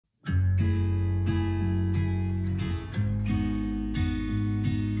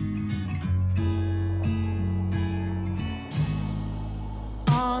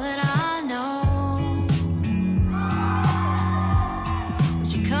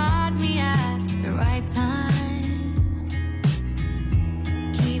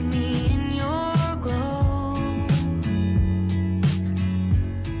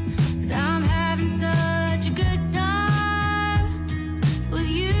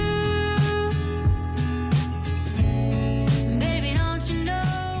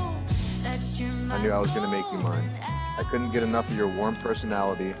I knew I was going to make you mine. I couldn't get enough of your warm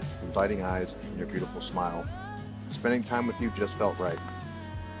personality, inviting eyes, and your beautiful smile. Spending time with you just felt right.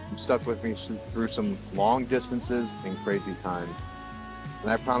 You stuck with me through some long distances and crazy times. And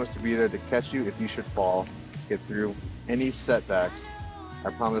I promise to be there to catch you if you should fall, get through any setbacks.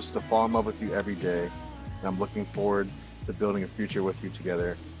 I promise to fall in love with you every day. And I'm looking forward to building a future with you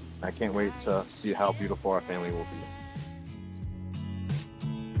together. I can't wait to see how beautiful our family will be.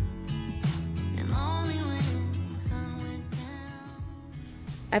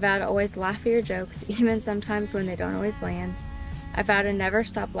 I vow to always laugh at your jokes, even sometimes when they don't always land. I vow to never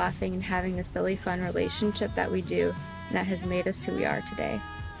stop laughing and having the silly, fun relationship that we do and that has made us who we are today.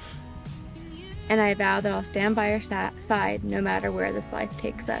 And I vow that I'll stand by your side no matter where this life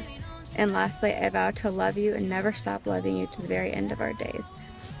takes us. And lastly, I vow to love you and never stop loving you to the very end of our days.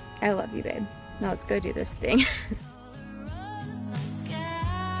 I love you, babe. Now let's go do this thing.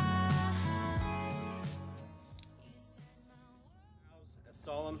 As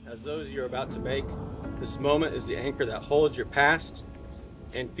solemn as those you're about to make, this moment is the anchor that holds your past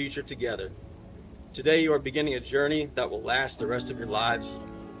and future together. Today you are beginning a journey that will last the rest of your lives.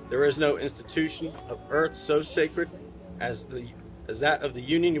 There is no institution of earth so sacred as that of the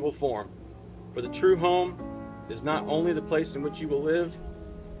union you will form. For the true home is not only the place in which you will live,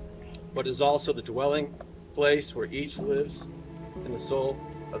 but is also the dwelling place where each lives in the soul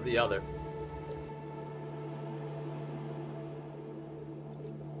of the other.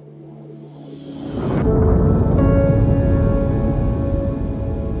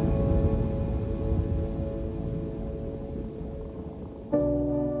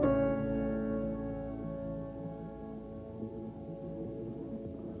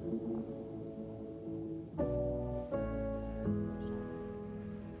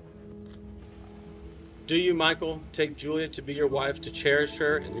 Do you, Michael, take Julia to be your wife, to cherish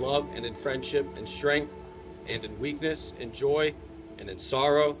her in love and in friendship, in strength and in weakness, in joy and in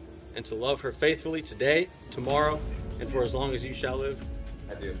sorrow, and to love her faithfully today, tomorrow, and for as long as you shall live?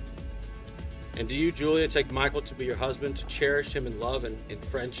 I do. And do you, Julia, take Michael to be your husband, to cherish him in love and in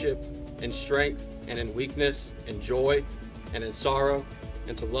friendship, in strength and in weakness, in joy and in sorrow,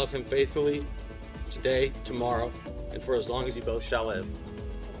 and to love him faithfully today, tomorrow, and for as long as you both shall live?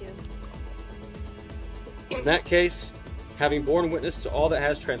 In that case, having borne witness to all that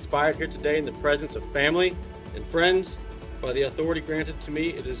has transpired here today in the presence of family and friends, by the authority granted to me,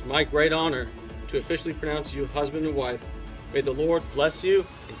 it is my great honor to officially pronounce you husband and wife. May the Lord bless you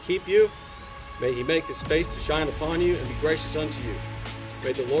and keep you. May he make his face to shine upon you and be gracious unto you.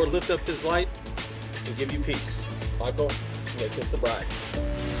 May the Lord lift up his light and give you peace. Michael, you may kiss the bride.